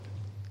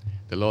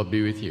The Lord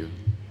be with you.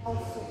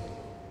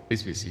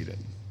 Please be seated.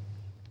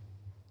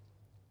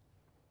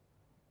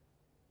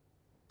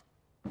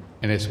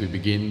 And as we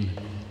begin,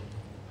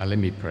 let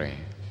me pray.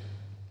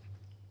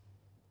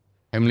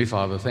 Heavenly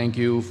Father, thank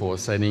you for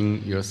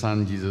sending your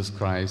Son, Jesus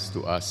Christ,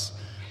 to us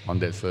on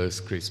that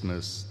first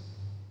Christmas,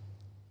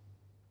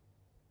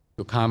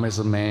 to come as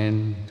a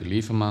man, to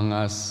live among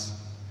us,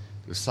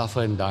 to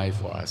suffer and die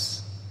for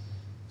us,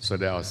 so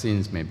that our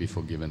sins may be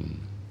forgiven.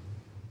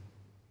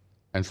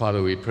 And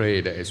Father, we pray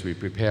that as we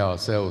prepare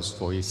ourselves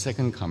for His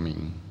second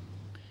coming,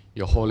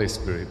 your Holy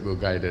Spirit will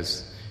guide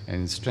us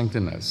and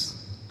strengthen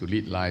us to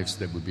lead lives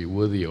that will be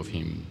worthy of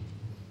Him.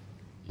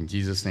 In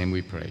Jesus' name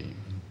we pray.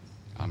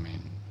 Amen.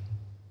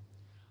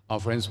 Our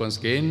friends, once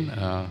again,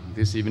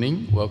 this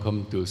evening,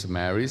 welcome to St.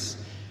 Mary's.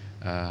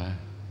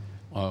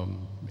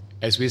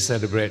 As we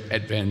celebrate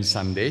Advent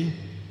Sunday,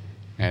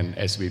 and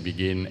as we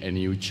begin a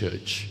new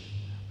church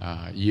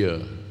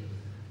year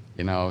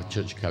in our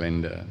church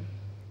calendar.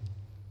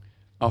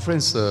 Our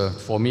friends,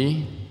 for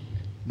me,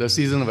 the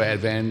season of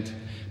Advent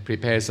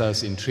prepares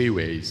us in three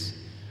ways.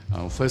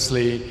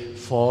 Firstly,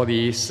 for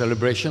the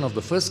celebration of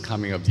the first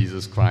coming of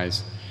Jesus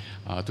Christ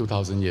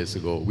 2,000 years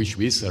ago, which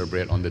we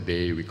celebrate on the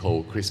day we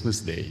call Christmas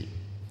Day,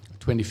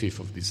 25th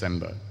of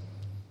December.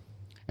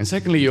 And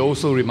secondly, it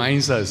also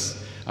reminds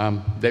us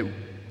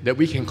that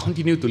we can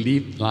continue to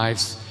live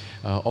lives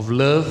of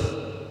love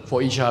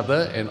for each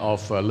other and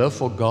of love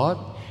for God,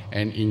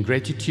 and in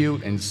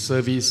gratitude and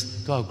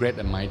service to our great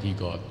and mighty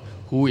God,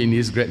 who in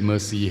His great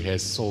mercy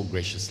has so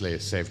graciously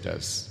saved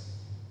us.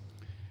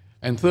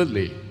 And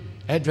thirdly,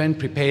 Advent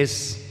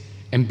prepares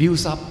and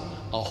builds up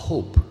our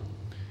hope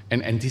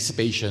and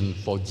anticipation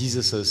for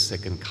Jesus'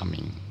 second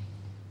coming.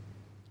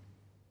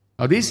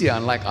 Now this year,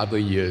 unlike other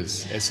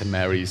years at St.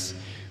 Mary's,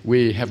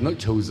 we have not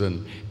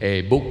chosen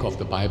a book of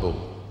the Bible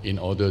in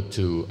order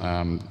to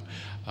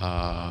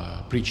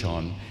preach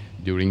on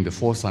during the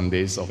 4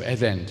 Sundays of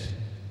Advent.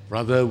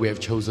 Rather, we have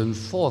chosen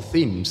 4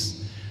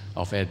 themes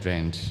of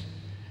Advent.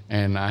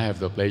 And I have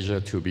the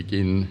pleasure to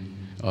begin,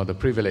 or the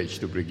privilege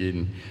to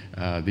begin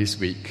this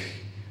week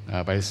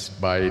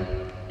by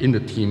in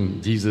the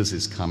theme, Jesus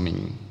is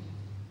Coming.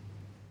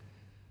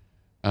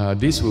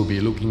 This will be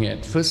looking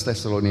at 1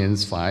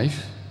 Thessalonians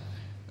 5,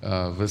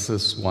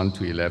 verses 1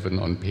 to 11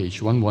 on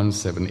page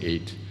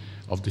 1178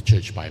 of the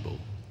Church Bible.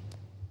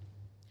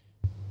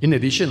 In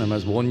addition, I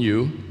must warn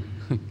you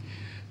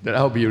that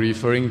I'll be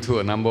referring to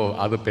a number of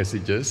other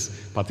passages,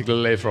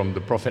 particularly from the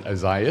prophet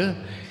Isaiah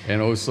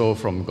and also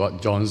from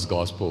John's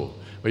Gospel.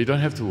 But you don't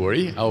have to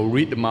worry. I'll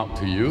read them out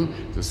to you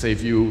to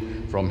save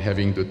you from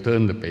having to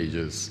turn the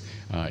pages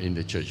in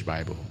the Church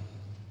Bible.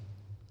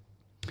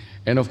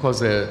 And of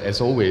course,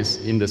 as always,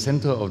 in the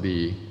center of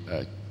the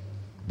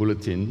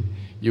bulletin,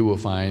 you will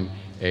find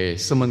a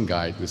sermon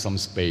guide with some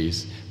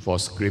space for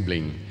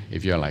scribbling,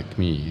 if you're like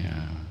me.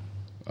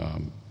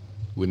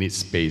 We need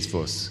space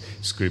for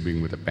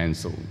scribbling with a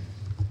pencil.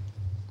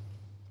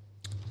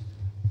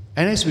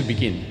 And as we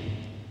begin,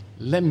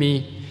 let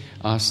me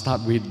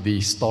start with the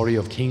story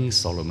of King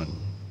Solomon.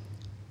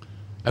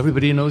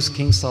 Everybody knows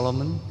King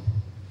Solomon?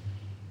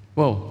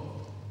 Well,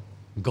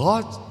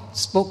 God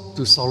spoke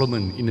to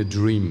Solomon in a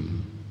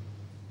dream.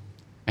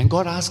 And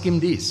God asked him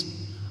this: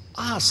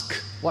 ask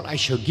what I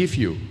shall give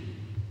you.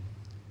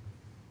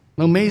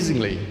 Now,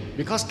 amazingly,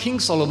 because King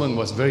Solomon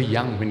was very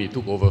young when he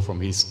took over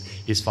from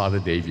his father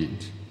David.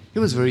 He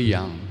was very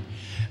young.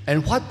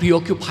 And what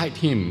preoccupied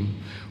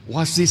him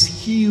was this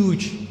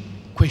huge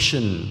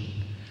question: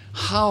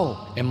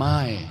 how am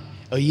I,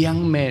 a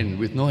young man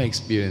with no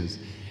experience,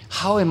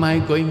 how am I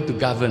going to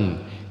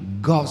govern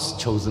God's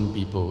chosen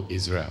people,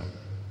 Israel?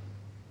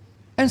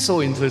 And so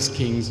in 1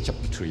 Kings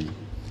chapter 3,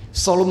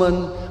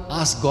 Solomon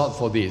asked God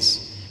for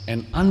this: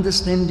 an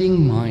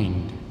understanding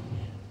mind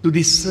to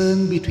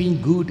discern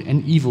between good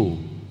and evil.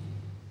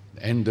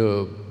 And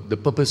the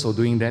purpose of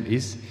doing that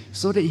is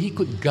so that he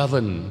could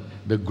govern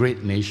the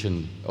great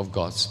nation of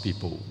God's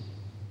people.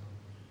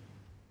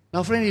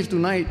 Now, friend, if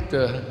tonight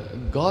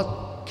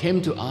God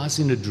came to us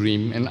in a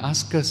dream and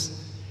asked us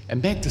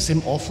and made the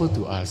same offer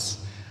to us,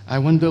 I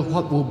wonder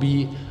what will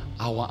be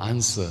our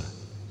answer.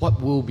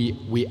 What will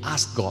we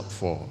ask God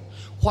for?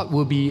 What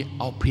will be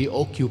our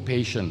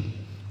preoccupation?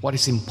 What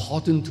is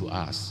important to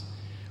us?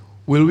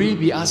 Will we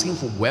be asking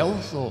for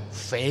wealth or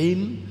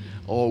fame,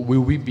 or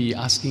will we be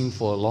asking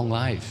for a long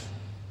life?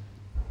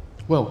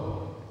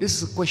 Well, this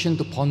is a question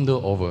to ponder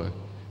over.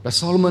 But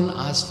Solomon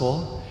asked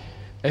for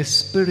a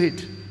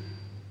spirit,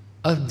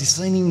 a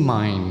discerning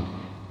mind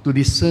to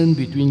discern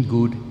between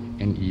good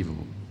and evil.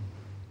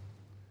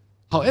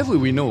 However,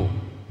 we know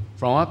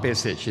from our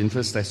passage in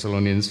 1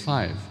 Thessalonians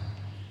 5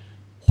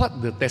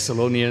 what the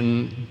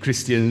Thessalonian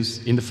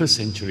Christians in the first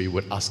century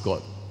would ask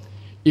God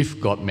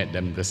if God made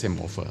them the same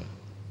offer.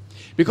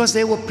 Because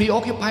they were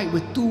preoccupied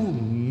with 2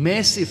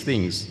 massive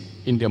things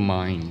in their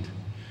mind.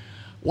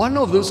 One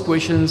of those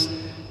questions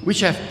which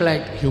have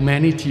plagued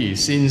humanity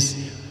since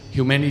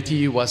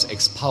humanity was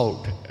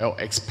expelled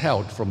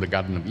from the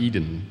Garden of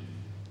Eden.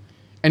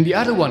 and the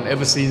other one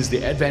ever since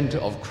the advent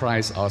of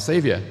Christ our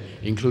Savior,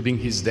 including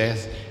his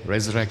death,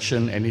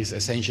 resurrection, and his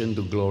ascension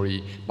to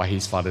glory by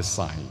his Father's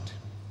side.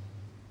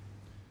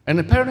 And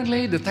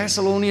apparently the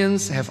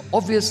Thessalonians have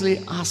obviously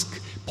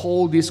asked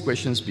Paul these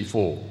questions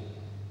before.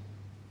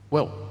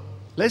 Well,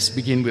 let's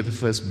begin with the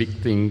first big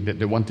thing that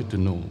they wanted to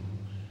know.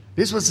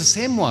 This was the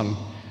same one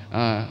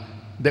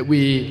that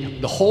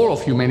the whole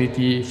of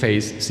humanity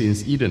faced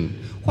since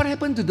Eden. What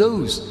happened to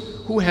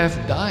those who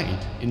have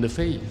died in the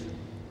faith?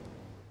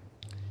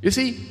 You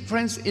see,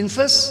 friends, in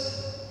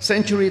first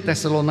century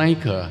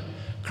Thessalonica,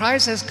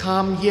 Christ has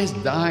come, he has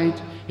died,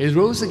 he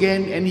rose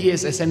again, and he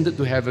has ascended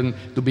to heaven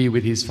to be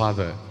with his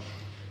Father.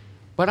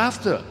 But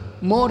after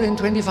more than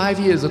 25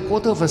 years, a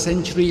quarter of a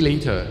century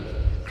later,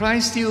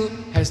 Christ still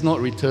has not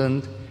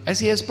returned as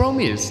he has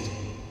promised.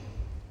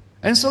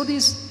 And so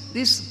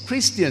these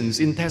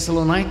Christians in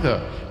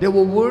Thessalonica, they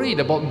were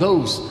worried about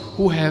those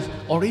who have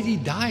already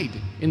died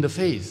in the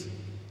faith.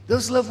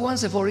 Those loved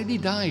ones have already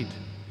died.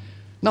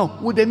 Now,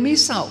 would they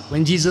miss out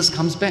when Jesus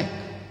comes back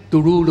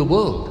to rule the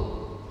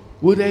world?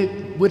 Would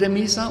they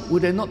miss out?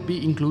 Would they not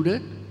be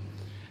included?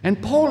 And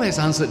Paul has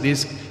answered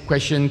this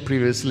question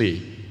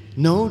previously.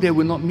 No, they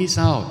will not miss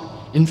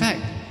out. In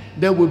fact,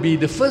 they will be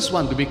the first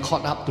one to be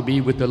caught up to be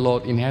with the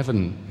Lord in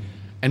heaven.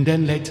 And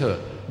then later,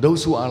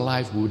 those who are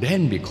alive will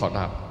then be caught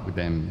up with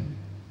them.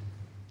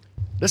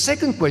 The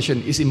second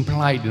question is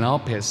implied in our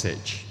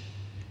passage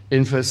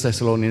in 1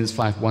 Thessalonians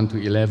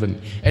 5:1-11.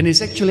 And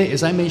it's actually,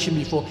 as I mentioned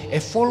before, a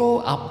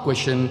follow-up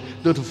question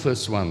to the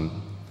first one.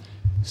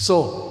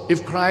 So,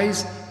 if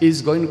Christ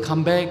is going to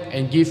come back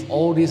and give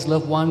all these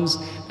loved ones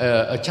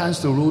a chance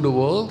to rule the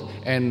world,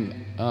 and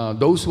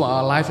those who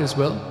are alive as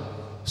well,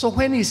 so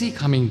when is he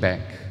coming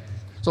back?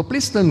 So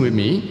please turn with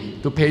me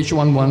to page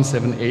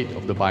 1178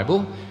 of the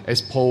Bible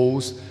as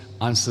Paul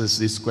answers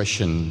this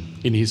question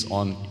in his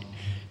own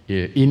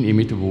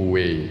inimitable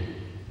way.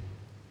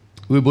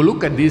 We will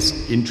look at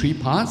this in three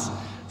parts.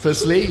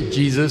 Firstly,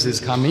 Jesus is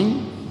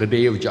coming, the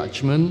day of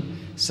judgment.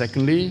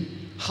 Secondly,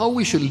 how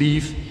we should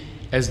live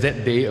as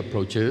that day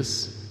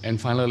approaches.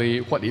 And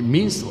finally, what it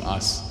means to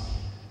us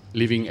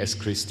living as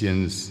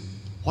Christians.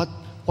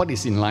 What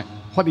is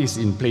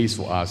in place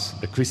for us,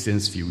 the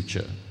Christian's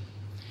future.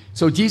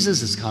 So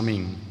Jesus is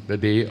coming, the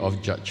day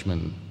of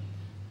judgment.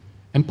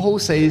 And Paul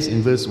says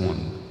in verse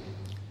 1,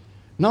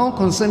 "Now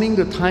concerning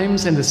the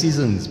times and the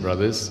seasons,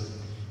 brothers,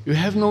 you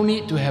have no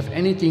need to have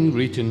anything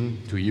written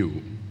to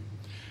you."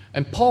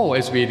 And Paul,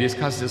 as we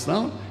discussed just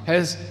now,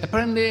 has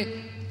apparently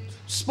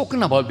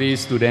spoken about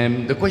this to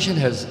them. The question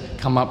has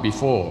come up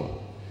before.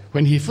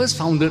 When he first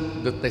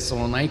founded the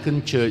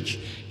Thessalonican church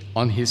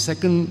on his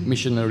second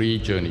missionary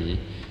journey,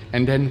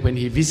 and then when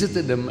he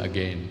visited them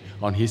again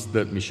on his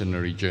third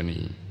missionary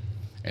journey.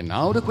 And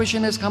now the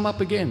question has come up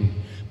again.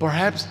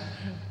 Perhaps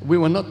we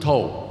were not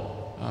told.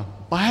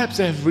 Perhaps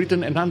they have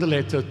written another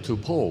letter to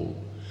Paul.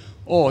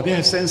 Or they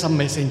have sent some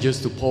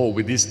messengers to Paul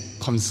with this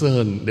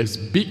concern, this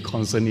big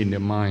concern in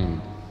their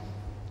mind.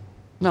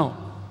 Now,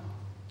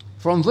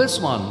 from verse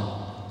 1,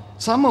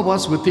 some of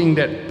us would think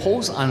that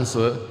Paul's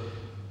answer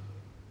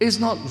is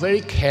not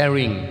very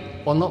caring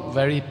or not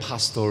very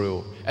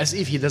pastoral, as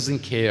if he doesn't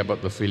care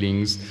about the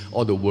feelings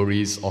or the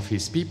worries of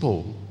his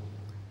people.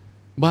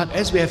 But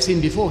as we have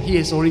seen before, he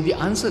has already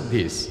answered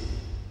this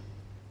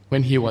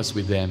when he was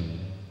with them.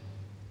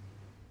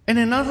 And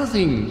another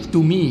thing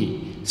to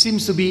me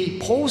seems to be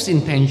Paul's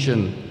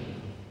intention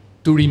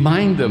to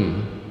remind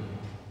them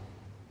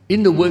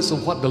in the words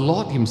of what the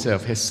Lord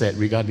himself has said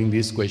regarding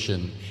this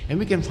question. And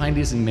we can find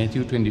this in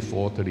Matthew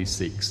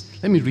 24:36.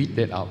 Let me read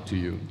that out to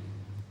you.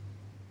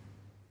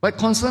 "But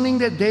concerning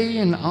that day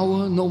and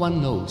hour no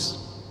one knows,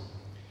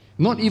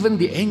 not even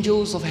the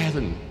angels of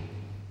heaven,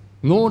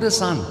 nor the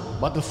Son,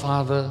 but the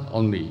Father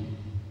only."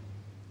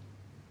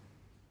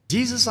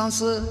 Jesus'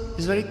 answer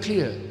is very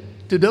clear.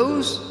 To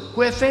those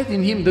who have faith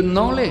in him, the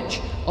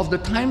knowledge of the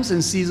times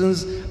and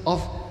seasons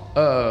of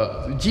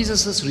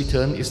Jesus'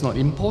 return is not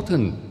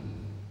important.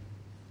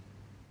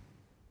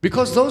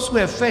 Because those who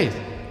have faith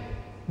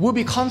will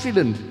be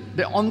confident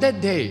that on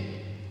that day,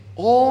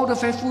 all the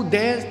faithful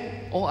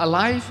dead or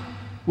alive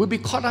will be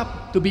caught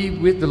up to be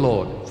with the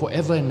Lord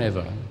forever and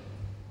ever.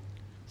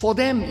 For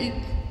them, it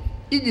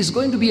is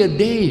going to be a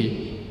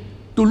day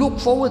to look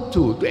forward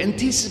to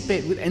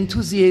anticipate with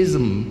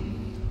enthusiasm.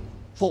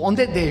 For on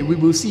that day, we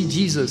will see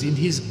Jesus in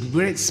his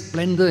great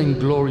splendor and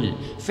glory,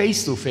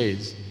 face to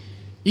face,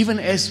 even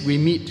as we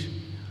meet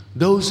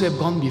those who have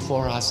gone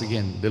before us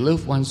again, the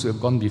loved ones who have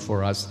gone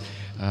before us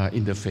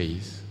in the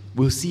faith.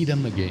 We'll see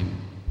them again.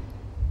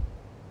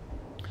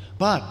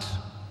 But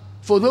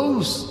for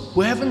those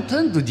who haven't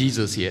turned to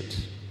Jesus yet,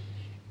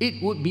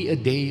 it would be a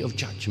day of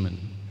judgment,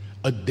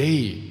 a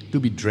day to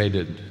be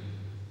dreaded.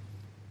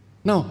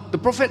 Now, the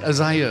prophet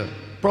Isaiah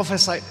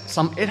prophesied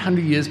some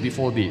 800 years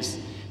before this,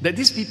 that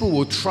these people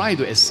will try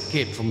to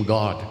escape from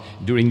God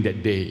during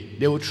that day.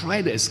 They will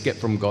try to escape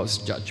from God's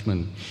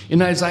judgment.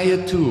 In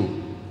Isaiah 2,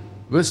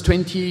 verse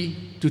 20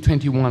 to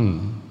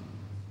 21,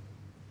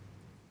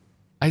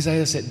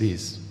 Isaiah said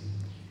this,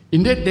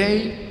 "In that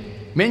day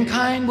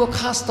mankind will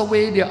cast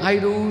away their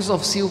idols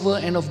of silver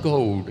and of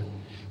gold,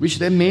 which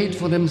they made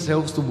for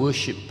themselves to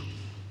worship,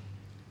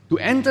 to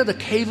enter the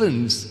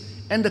caverns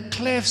and the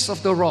clefts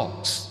of the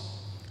rocks,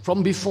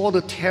 from before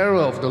the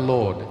terror of the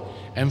Lord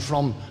and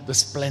from the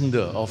splendor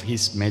of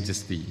his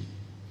majesty.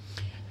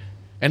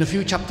 And a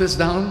few chapters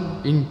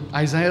down in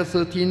Isaiah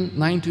 13,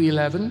 9 to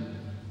 11,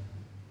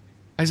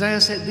 Isaiah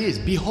said this,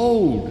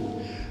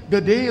 "Behold, the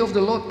day of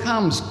the Lord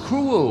comes,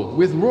 cruel,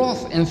 with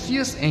wrath and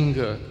fierce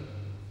anger,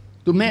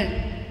 to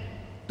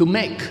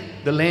make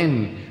the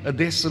land a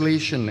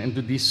desolation and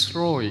to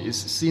destroy its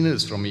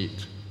sinners from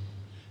it.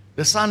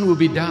 The sun will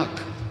be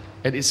dark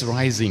at its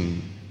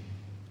rising.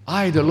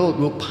 I, the Lord,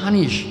 will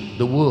punish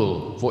the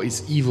world for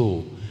its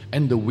evil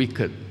and the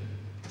wicked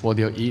for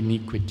their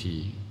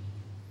iniquity."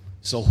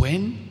 So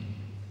when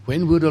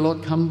will the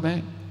Lord come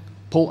back?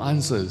 Paul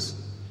answers,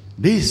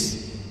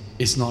 this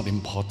is not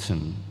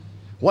important.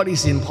 What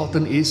is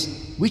important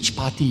is, which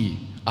party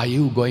are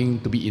you going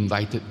to be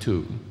invited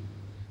to?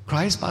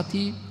 Christ's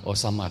party or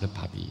some other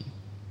party?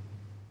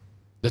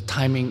 The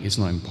timing is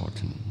not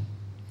important.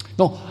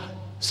 No.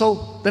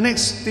 So the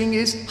next thing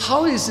is,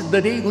 how is the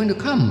day going to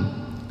come?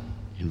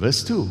 In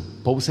verse 2,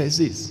 Paul says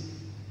this,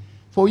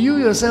 "For you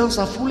yourselves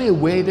are fully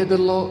aware that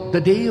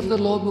the day of the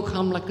Lord will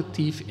come like a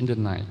thief in the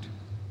night."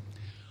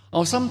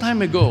 Now, some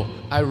time ago,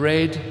 I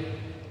read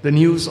the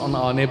news on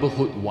our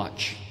neighborhood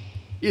watch.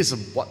 It's a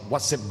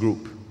WhatsApp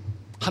group.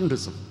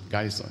 Hundreds of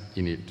guys are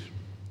in it.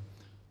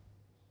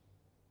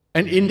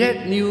 And in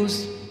that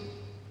news,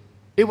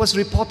 it was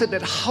reported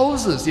that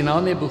houses in our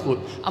neighborhood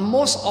are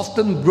most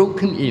often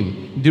broken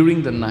in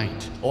during the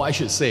night, or I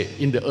should say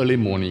in the early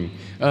morning,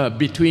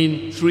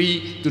 between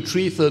 3 to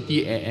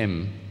 3:30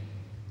 a.m.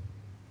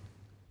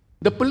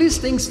 The police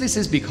thinks this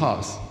is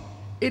because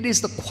it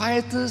is the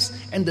quietest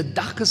and the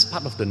darkest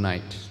part of the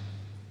night,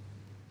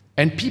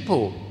 and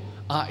people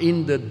are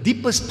in the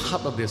deepest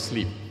part of their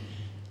sleep.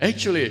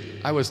 Actually,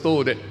 I was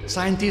told that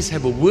scientists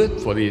have a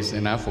word for this,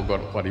 and I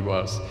forgot what it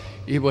was.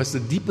 It was the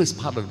deepest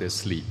part of their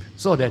sleep.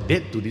 So they're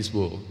dead to this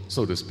world,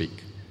 so to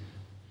speak.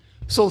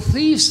 So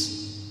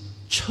thieves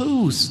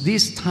chose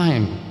this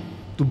time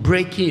to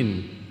break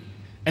in,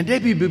 and they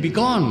will be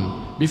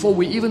gone before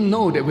we even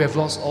know that we have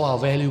lost all our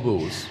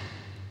valuables.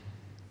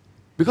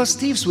 Because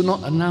thieves will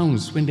not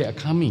announce when they are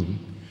coming.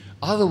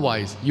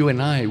 Otherwise, you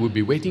and I would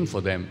be waiting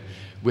for them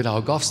with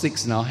our golf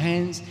sticks in our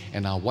hands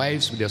and our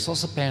wives with their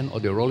saucepan or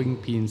their rolling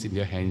pins in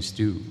their hands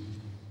too.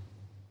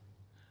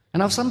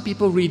 And now some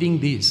people reading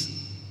this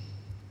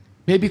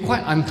may be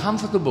quite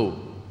uncomfortable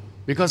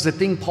because they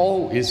think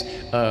Paul is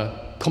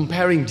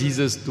comparing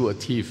Jesus to a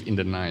thief in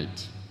the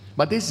night.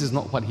 But this is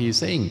not what he is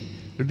saying.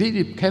 Read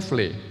it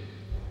carefully.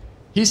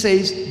 He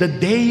says, the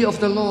day of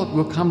the Lord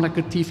will come like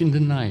a thief in the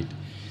night.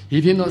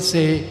 He did not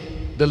say,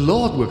 the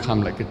Lord will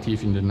come like a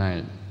thief in the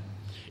night.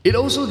 It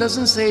also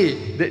doesn't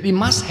say that it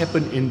must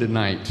happen in the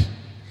night,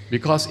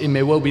 because it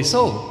may well be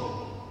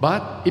so,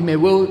 but it may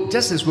well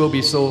just as well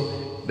be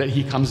so that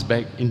he comes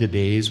back in the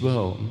day as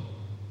well.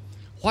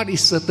 What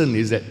is certain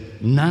is that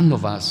none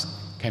of us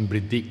can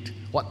predict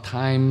what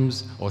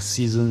times or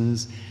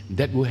seasons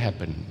that will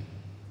happen.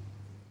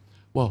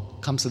 Well,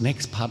 comes the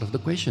next part of the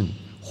question.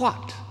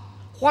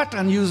 What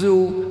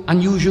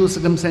unusual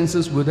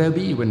circumstances will there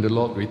be when the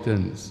Lord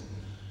returns?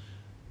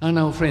 And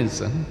now,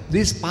 friends,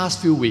 these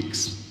past few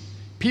weeks,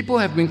 people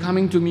have been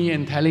coming to me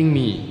and telling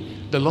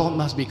me the Lord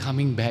must be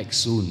coming back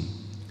soon.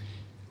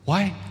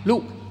 Why?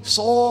 Look,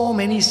 so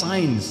many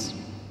signs.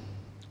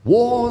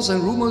 Wars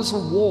and rumors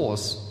of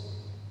wars.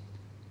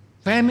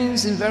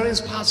 Famines in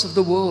various parts of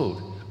the world.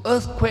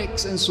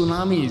 Earthquakes and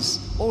tsunamis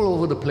all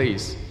over the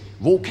place.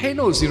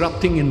 Volcanoes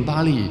erupting in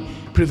Bali,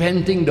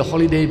 preventing the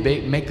holiday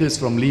makers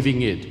from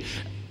leaving it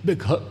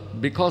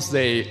because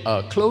they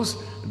closed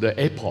the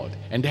airport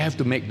and they have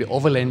to make the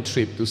overland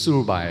trip to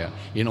Surabaya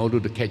in order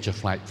to catch a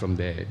flight from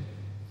there.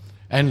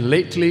 And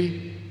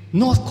lately,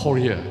 North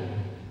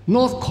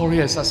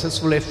Korea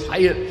successfully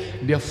fired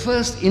their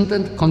first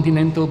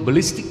intercontinental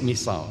ballistic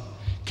missile,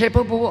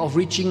 capable of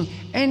reaching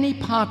any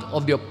part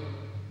of their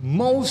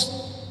most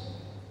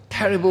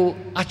terrible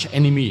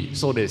arch-enemy,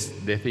 so they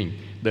think,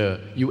 the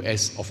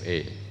US of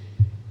A.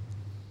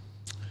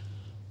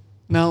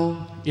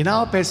 Now, in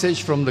our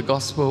passage from the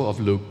Gospel of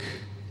Luke,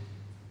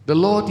 the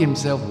Lord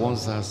himself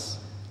wants us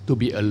to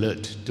be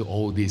alert to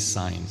all these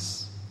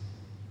signs.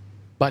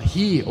 But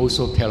he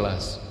also tells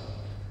us,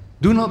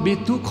 do not be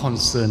too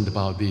concerned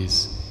about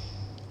this.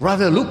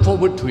 Rather, look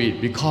forward to it,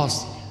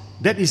 because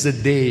that is the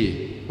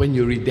day when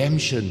your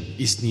redemption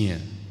is near.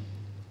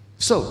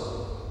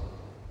 So,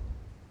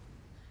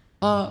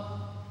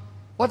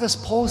 what does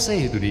Paul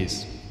say to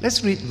this?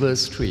 Let's read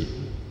verse 3.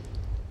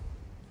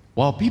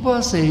 While people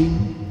are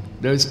saying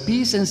there is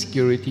peace and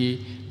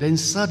security, then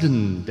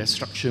sudden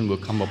destruction will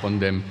come upon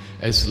them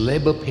as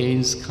labor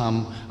pains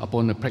come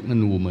upon a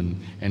pregnant woman,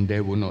 and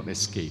they will not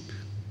escape.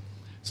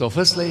 So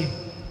firstly,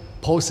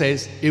 Paul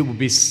says it will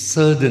be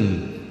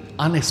sudden,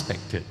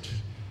 unexpected.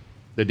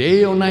 The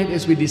day or night,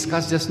 as we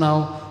discussed just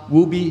now,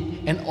 will be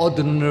an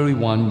ordinary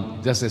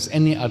one, just as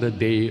any other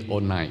day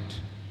or night.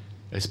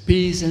 There's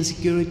peace and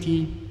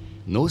security,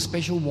 no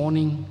special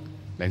warning.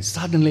 Then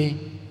suddenly,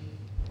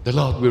 the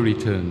Lord will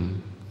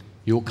return.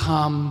 He will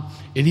come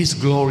in His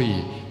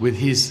glory with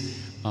His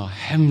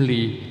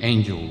heavenly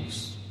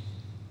angels.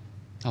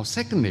 Now,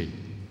 secondly,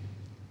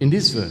 in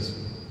this verse,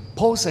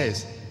 Paul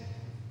says,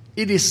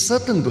 it is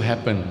certain to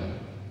happen,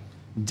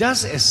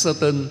 just as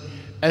certain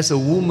as a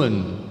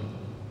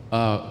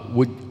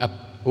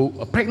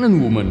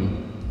pregnant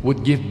woman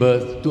would give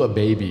birth to a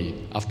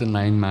baby after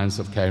 9 months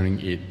of carrying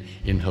it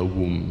in her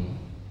womb.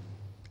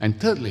 And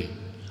thirdly,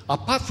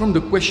 apart from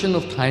the question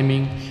of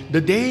timing,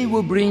 the day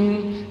will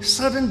bring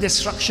sudden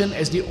destruction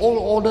as the old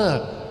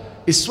order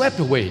is swept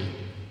away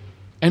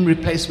and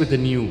replaced with the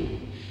new.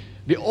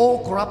 The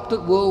old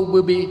corrupted world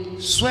will be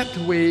swept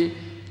away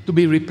to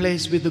be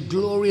replaced with the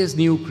glorious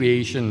new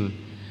creation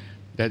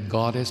that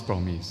God has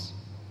promised.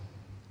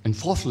 And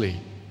fourthly,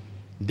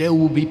 there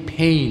will be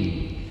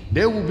pain.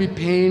 There will be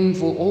pain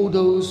for all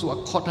those who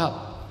are caught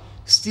up,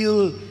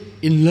 still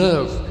in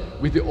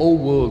love with the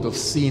old world of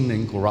sin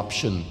and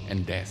corruption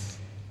and death.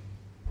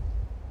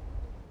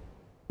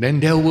 Then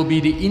there will be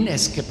the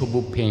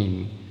inescapable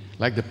pain,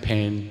 like the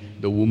pain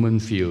the woman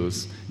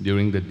feels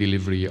during the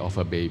delivery of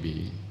her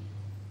baby.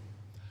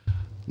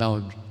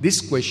 Now,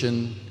 this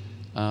question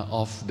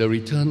of the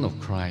return of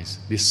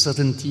Christ, the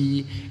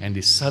certainty and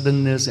the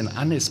suddenness and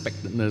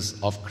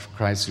unexpectedness of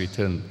Christ's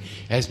return,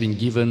 has been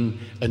given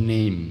a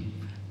name.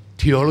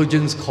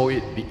 Theologians call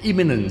it the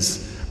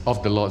imminence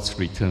of the Lord's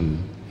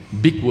return.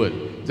 Big word,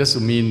 just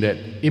to mean that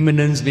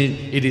imminence means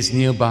it is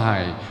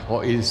nearby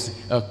or is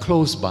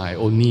close by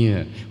or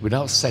near,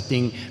 without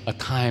setting a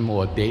time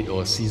or a date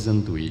or a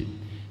season to it.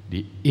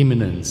 The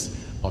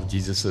imminence of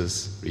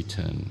Jesus'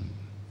 return.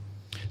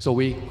 So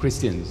we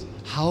Christians,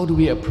 how do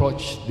we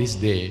approach this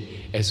day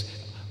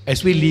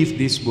as we live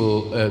this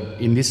world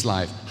in this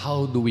life?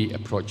 How do we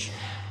approach?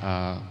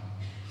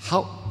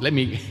 Let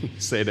me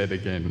say that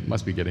again.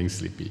 Must be getting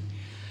sleepy.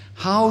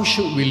 How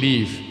should we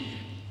live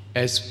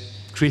as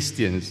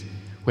Christians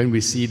when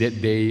we see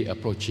that day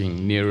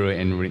approaching nearer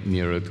and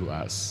nearer to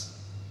us?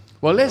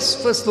 Well,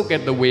 let's first look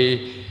at the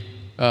way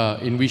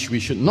in which we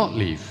should not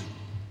live.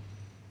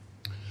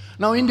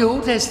 Now, in the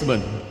Old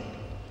Testament,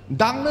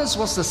 darkness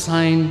was the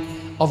sign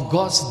of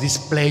God's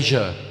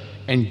displeasure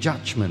and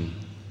judgment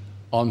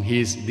on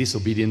His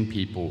disobedient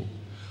people,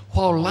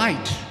 while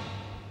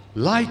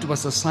light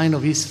was a sign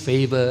of His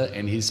favor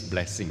and His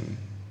blessing.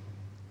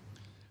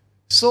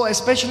 So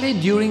especially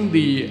during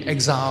the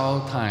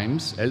exilic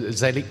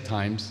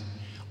times,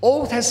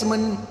 Old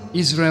Testament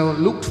Israel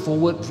looked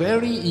forward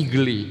very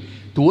eagerly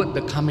toward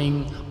the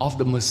coming of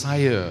the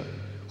Messiah,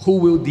 who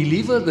will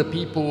deliver the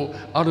people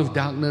out of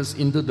darkness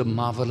into the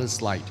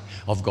marvelous light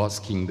of God's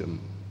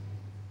kingdom.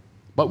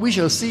 But we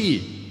shall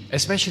see,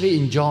 especially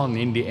in John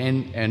in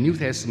the New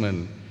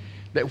Testament,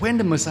 that when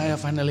the Messiah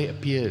finally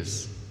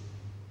appears,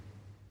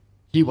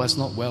 He was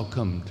not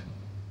welcomed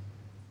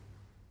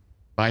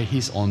by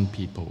His own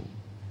people.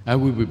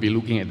 And we will be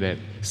looking at that,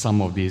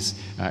 some of this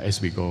as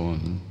we go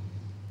on.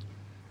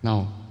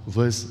 Now,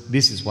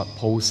 this is what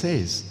Paul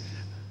says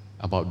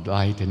about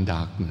light and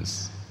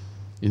darkness.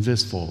 In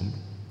verse 4,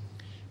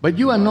 "But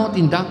you are not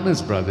in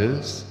darkness,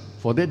 brothers,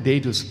 for that day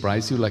to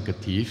surprise you like a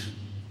thief.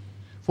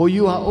 For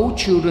you are all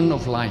children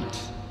of light,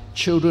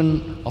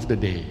 children of the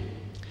day.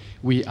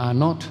 We are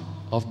not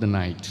of the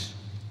night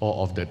or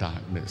of the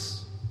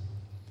darkness."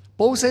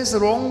 Paul says the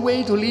wrong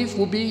way to live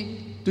would be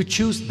to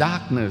choose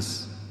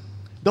darkness.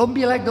 Don't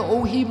be like the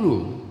old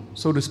Hebrew,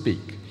 so to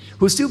speak,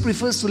 who still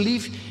prefers to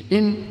live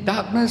in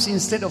darkness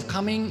instead of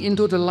coming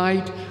into the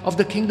light of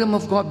the kingdom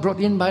of God brought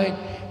in by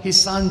His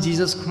Son,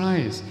 Jesus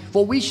Christ,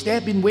 for which they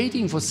have been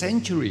waiting for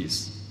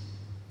centuries.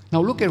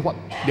 Now look at what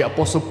the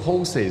Apostle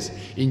Paul says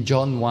in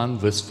John 1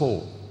 verse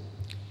 4.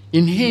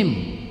 "In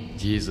Him,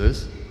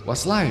 Jesus,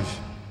 was life,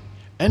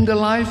 and the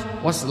life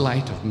was the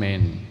light of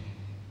men.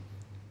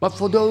 But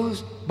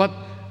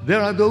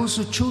there are those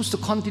who choose to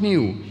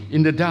continue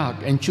in the dark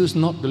and choose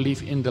not to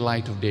live in the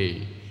light of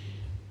day."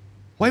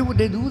 Why would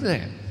they do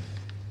that?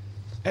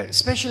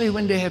 Especially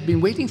when they have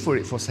been waiting for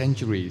it for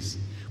centuries.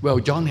 Well,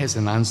 John has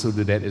an answer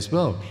to that as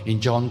well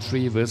in John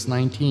 3 verse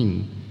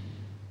 19.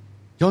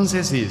 John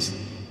says this,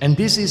 "And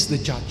this is the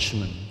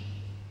judgment.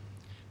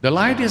 The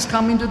light has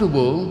come into the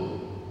world,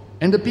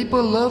 and the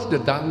people love the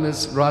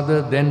darkness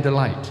rather than the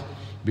light,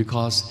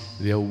 because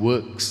their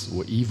works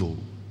were evil.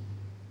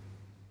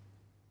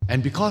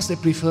 And because they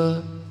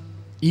prefer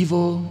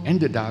evil and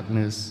the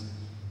darkness,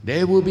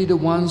 they will be the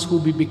ones who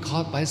will be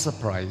caught by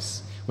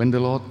surprise when the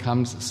Lord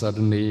comes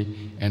suddenly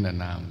and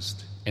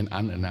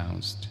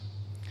unannounced."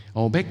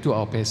 Oh, back to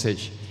our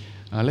passage.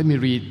 Let me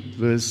read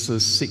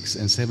verses 6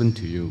 and 7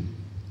 to you.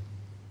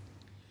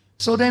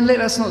 "So then let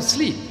us not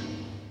sleep,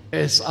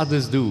 as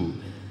others do,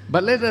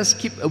 but let us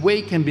keep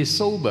awake and be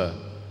sober.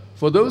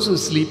 For those who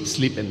sleep,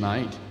 sleep at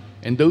night,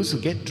 and those who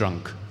get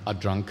drunk are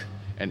drunk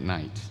at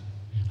night."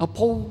 Now,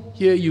 Paul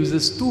here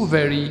uses two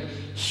very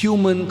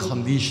human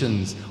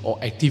conditions or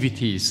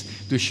activities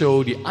to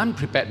show the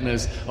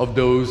unpreparedness of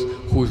those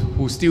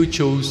who still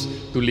choose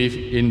to live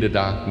in the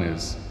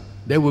darkness.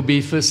 There will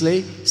be,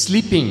 firstly,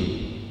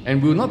 sleeping,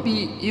 and will not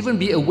even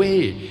be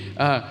aware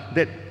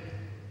that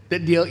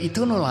their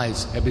eternal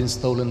lives have been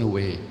stolen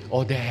away,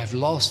 or they have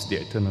lost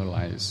their eternal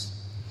lives.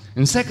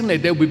 And secondly,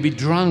 they will be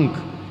drunk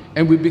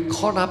and will be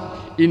caught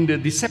up in the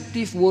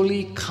deceptive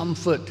worldly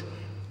comfort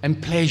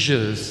and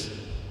pleasures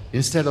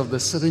instead of the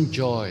certain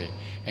joy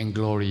and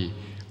glory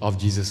of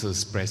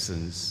Jesus'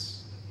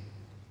 presence.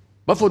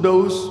 But for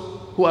those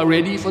who are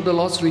ready for the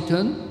Lord's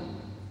return,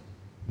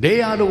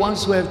 they are the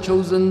ones who have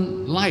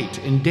chosen light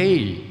and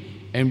day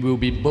and will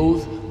be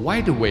both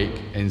wide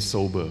awake and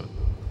sober.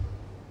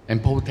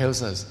 And Paul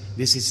tells us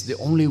this is the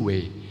only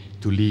way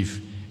to live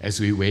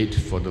as we wait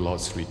for the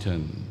Lord's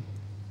return.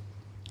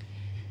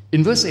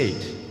 In verse 8,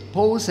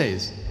 Paul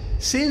says,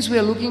 since we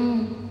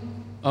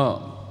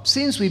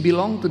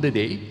belong to the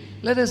day,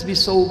 let us be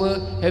sober,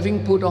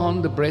 having put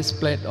on the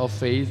breastplate of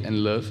faith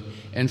and love,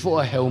 and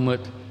for a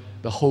helmet,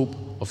 the hope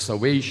of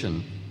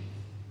salvation.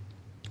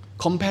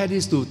 Compare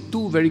this to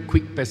two very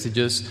quick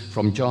passages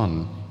from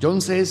John.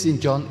 John says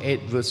in John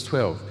 8, verse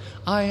 12,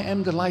 I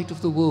am the light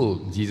of the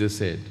world, Jesus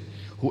said.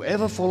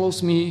 Whoever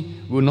follows me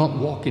will not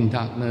walk in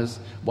darkness,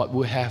 but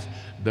will have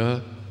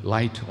the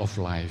light of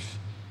life.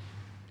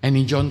 And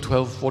in John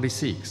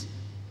 12:46,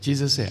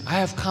 Jesus said, I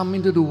have come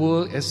into the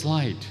world as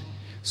light,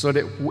 so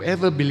that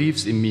whoever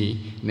believes in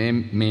me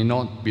may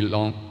not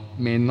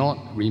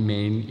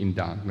remain in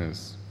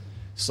darkness.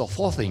 So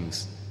 4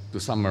 things to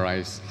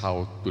summarize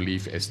how to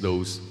live as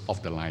those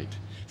of the light.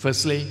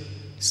 Firstly,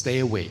 stay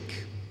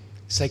awake.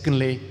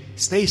 Secondly,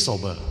 stay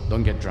sober,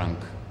 don't get drunk.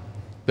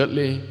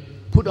 Thirdly,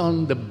 put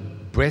on the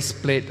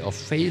breastplate of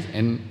faith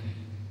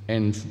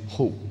and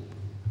hope,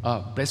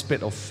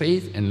 breastplate of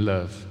faith and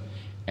love.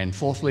 And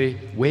fourthly,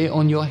 wear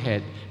on your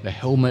head the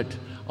helmet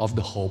of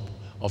the hope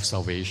of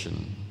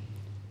salvation.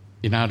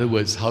 In other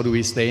words, how do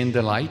we stay in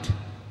the light?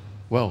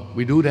 Well,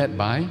 we do that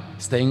by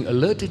staying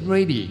alert and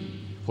ready,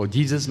 for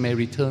Jesus may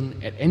return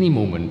at any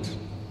moment.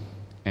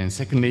 And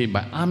secondly,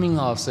 by arming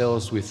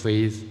ourselves with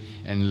faith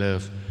and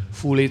love,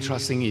 fully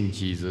trusting in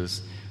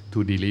Jesus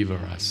to deliver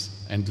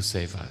us and to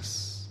save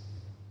us.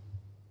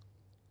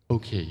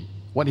 Okay,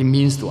 what it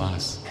means to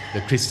us,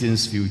 the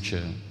Christian's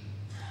future.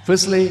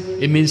 Firstly,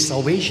 it means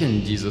salvation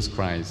in Jesus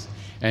Christ.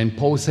 And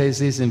Paul says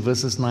this in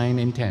verses 9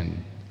 and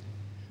 10.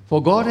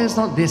 For God has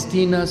not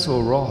destined us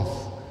for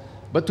wrath,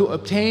 but to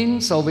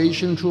obtain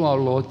salvation through our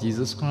Lord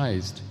Jesus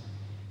Christ,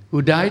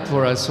 who died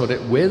for us so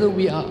that whether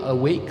we are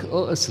awake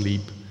or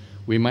asleep,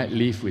 we might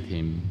live with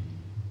him.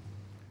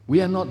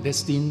 We are not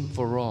destined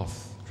for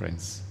wrath,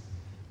 friends.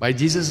 By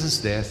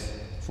Jesus' death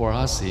for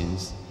our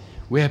sins,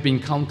 we have been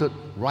counted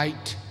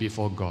right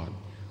before God.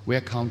 We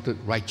are counted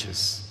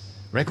righteous,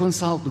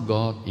 reconciled to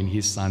God in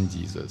his Son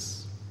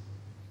Jesus.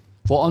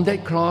 For on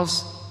that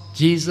cross,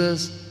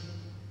 Jesus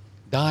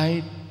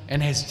died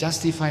and has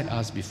justified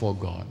us before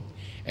God.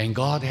 And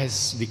God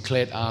has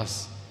declared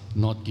us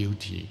not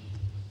guilty.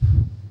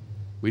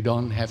 We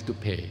don't have to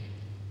pay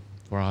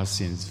for our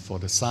sins, for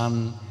the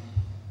Son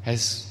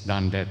has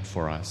done that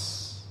for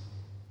us.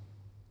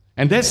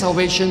 And that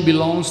salvation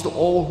belongs to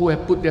all who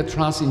have put their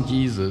trust in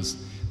Jesus.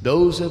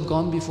 Those who have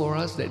gone before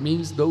us, that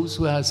means those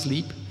who are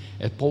asleep,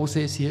 as Paul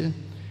says here,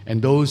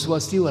 and those who are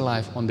still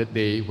alive on that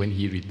day when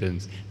he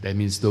returns. That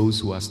means those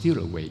who are still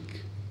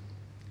awake.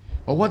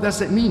 But what does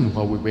that mean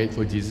while we wait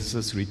for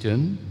Jesus'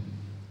 return?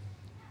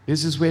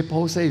 This is where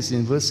Paul says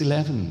in verse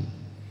 11,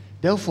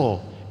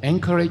 therefore,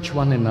 encourage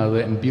one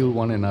another and build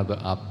one another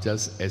up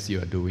just as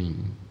you are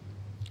doing.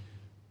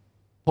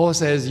 Paul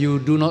says you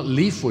do not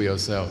live for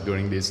yourself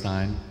during this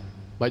time,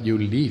 but you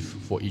live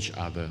for each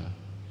other,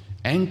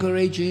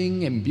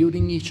 encouraging and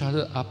building each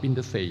other up in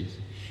the faith,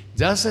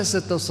 just as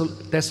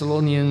the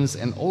Thessalonians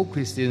and all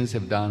Christians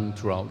have done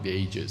throughout the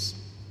ages.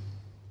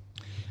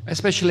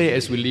 Especially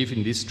as we live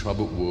in this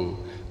troubled world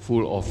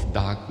full of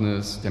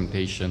darkness,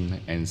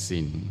 temptation, and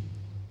sin.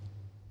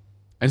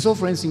 And so,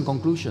 friends, in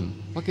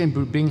conclusion, what can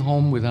we bring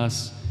home with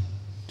us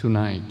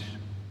tonight?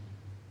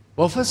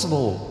 Well, first of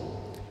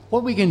all,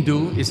 what we can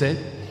do is that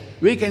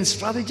we can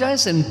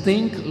strategize and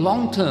think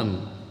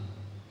long-term,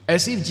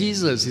 as if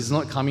Jesus is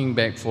not coming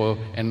back for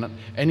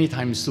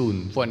anytime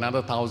soon, for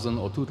another 1,000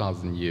 or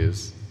 2,000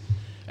 years.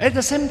 At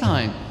the same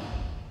time,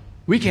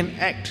 we can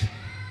act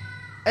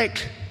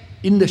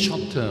in the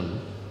short term,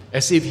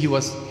 as if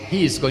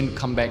he is going to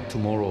come back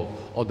tomorrow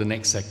or the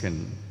next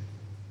second.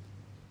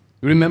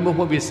 Remember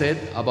what we said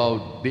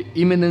about the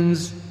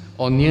imminence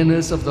or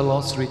nearness of the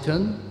Lord's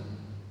return?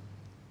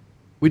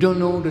 We don't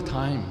know the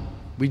time.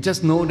 We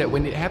just know that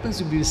when it happens,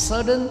 it will be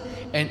sudden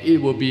and it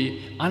will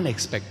be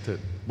unexpected.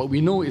 But we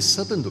know it's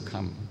certain to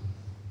come.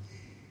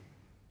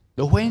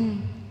 The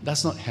when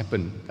does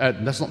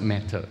not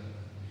matter.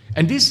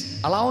 And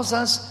this allows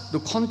us to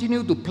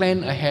continue to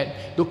plan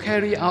ahead, to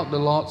carry out the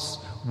Lord's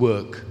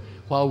work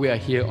while we are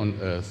here on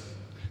earth,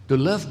 to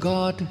love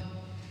God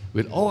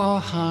with all our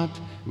heart,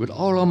 with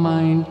all our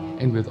mind,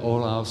 and with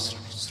all our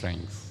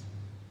strength.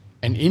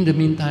 And in the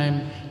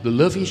meantime, to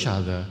love each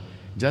other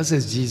just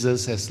as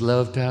Jesus has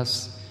loved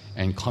us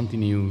and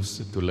continues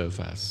to love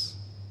us.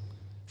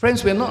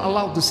 Friends, we are not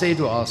allowed to say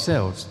to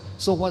ourselves,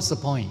 So what's the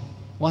point?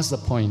 What's the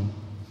point?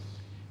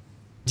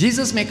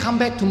 Jesus may come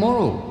back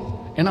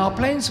tomorrow, and our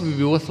plans will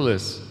be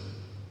worthless.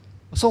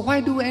 So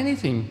why do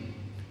anything?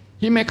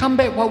 He may come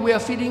back while we are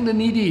feeding the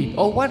needy.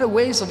 Or what a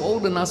waste of all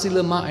the nasi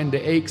lemak and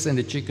the eggs and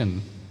the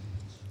chicken.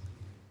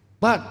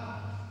 But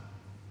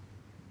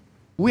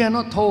we are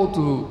not told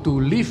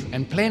to live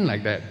and plan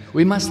like that.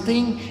 We must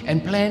think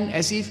and plan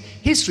as if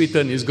His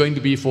return is not going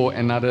to be for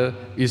another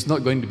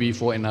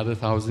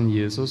 1,000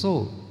 years or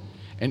so.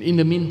 And in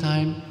the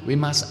meantime, we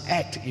must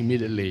act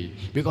immediately,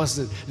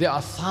 because there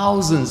are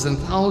thousands and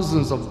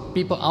thousands of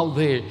people out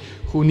there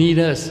who need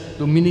us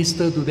to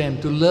minister to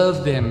them, to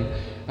love them,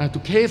 to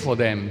care for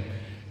them,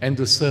 and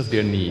to serve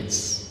their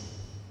needs.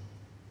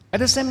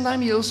 At the same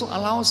time, He also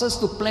allows us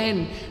to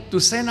plan, to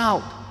send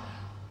out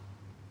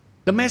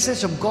the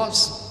message of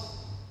God's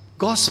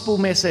gospel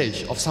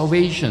message of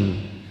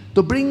salvation,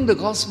 to bring the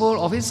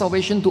gospel of His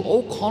salvation to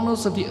all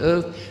corners of the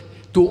earth,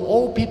 to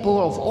all people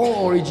of all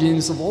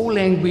origins, of all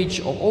language,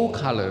 of all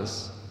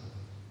colors.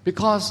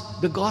 Because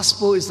the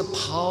gospel is the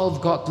power of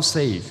God to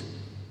save.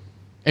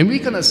 And we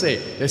cannot say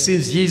that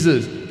since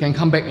Jesus can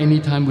come back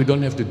anytime, we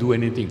don't have to do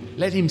anything.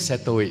 Let Him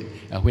settle it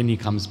when He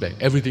comes back.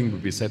 Everything will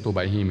be settled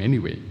by Him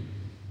anyway.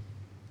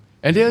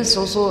 And there is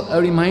also a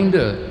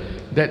reminder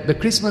that the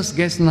Christmas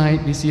guest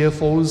night this year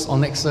falls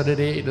on next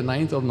Saturday, the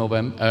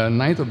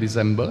 9th of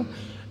December,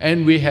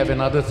 and we have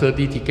another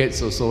 30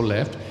 tickets or so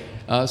left.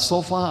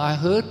 So far, I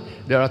heard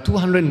there are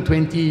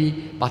 220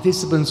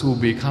 participants who will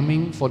be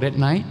coming for that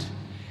night,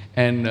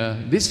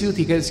 and these few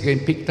tickets can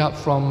be picked up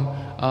from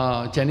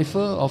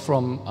Jennifer or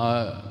from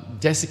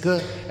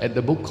Jessica at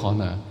the book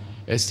corner.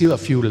 There's still a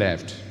few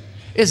left.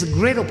 It's a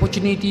great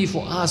opportunity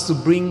for us to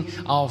bring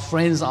our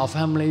friends, our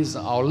families,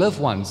 our loved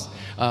ones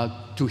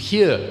to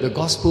hear the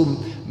gospel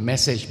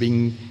message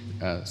being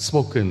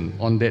spoken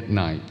on that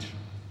night.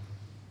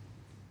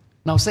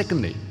 Now,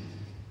 secondly,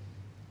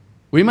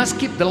 we must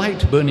keep the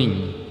light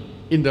burning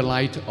in the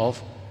light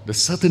of the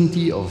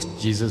certainty of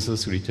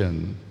Jesus'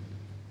 return.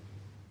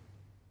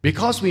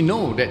 Because we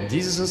know that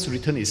Jesus'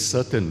 return is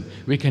certain,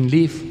 we can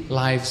live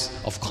lives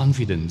of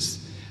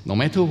confidence. No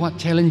matter what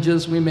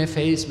challenges we may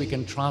face, we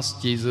can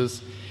trust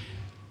Jesus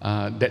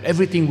that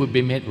everything will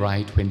be made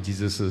right when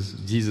Jesus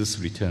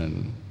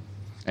returns.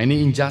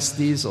 Any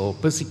injustice or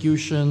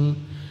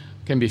persecution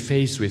can be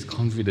faced with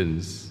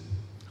confidence.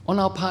 On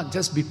our part,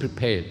 just be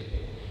prepared.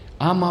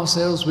 Arm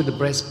ourselves with the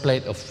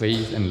breastplate of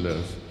faith and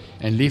love,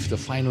 and leave the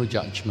final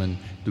judgment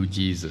to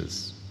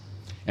Jesus.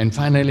 And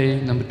finally,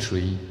 number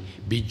 3,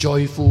 be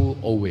joyful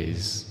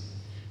always.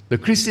 The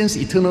Christian's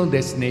eternal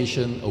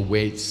destination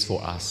awaits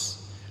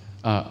us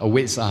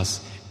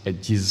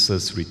at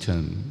Jesus'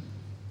 return.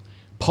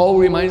 Paul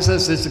reminds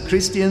us that the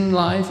Christian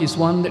life is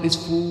one that is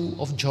full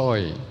of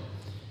joy.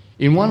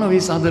 In one of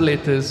his other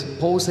letters,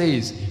 Paul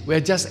says, we are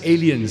just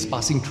aliens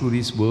passing through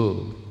this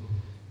world,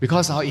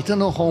 because our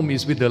eternal home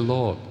is with the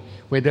Lord,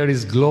 where there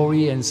is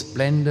glory and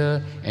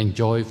splendor and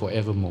joy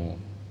forevermore.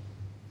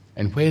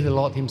 And where the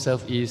Lord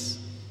Himself is,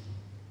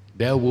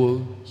 there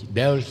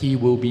He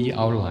will be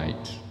our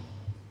light.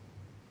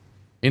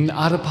 In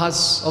other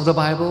parts of the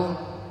Bible,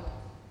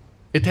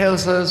 it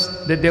tells us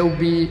that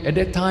at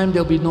that time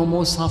there will be no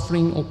more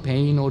suffering or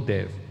pain or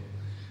death.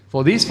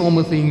 For these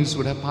former things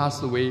would have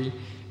passed away,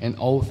 and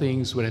all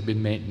things would have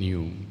been made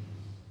new.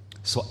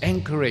 So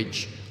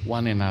encourage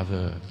one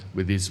another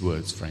with these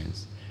words,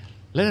 friends.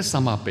 Let us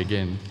sum up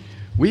again.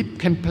 We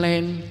can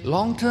plan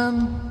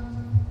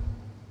long-term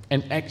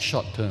and act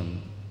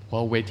short-term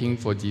while waiting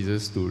for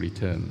Jesus to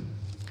return.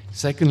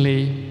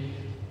 Secondly,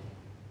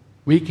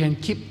 we can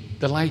keep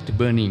the light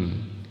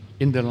burning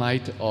in the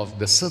light of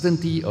the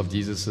certainty of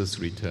Jesus'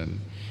 return.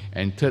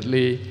 And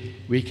thirdly,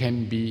 we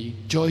can be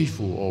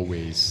joyful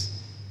always,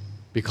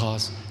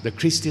 because the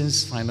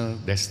Christian's final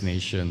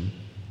destination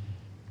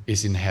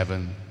is in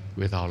heaven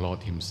with our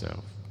Lord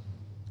Himself.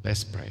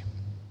 Let's pray.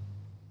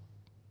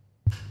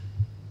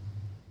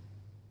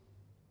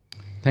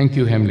 Thank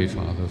you, Heavenly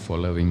Father, for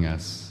loving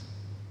us.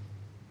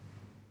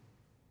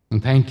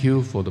 And thank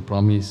you for the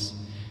promise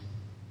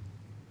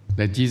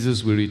that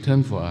Jesus will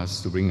return for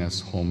us to bring us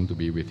home to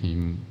be with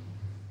Him.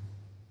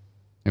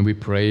 And we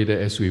pray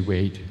that as we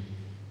wait,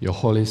 your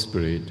Holy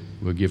Spirit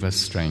will give us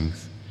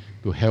strength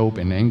to help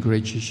and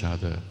encourage each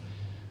other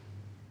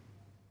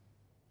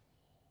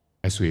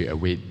as we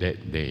await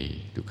that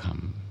day to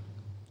come.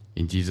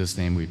 In Jesus'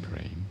 name we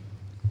pray.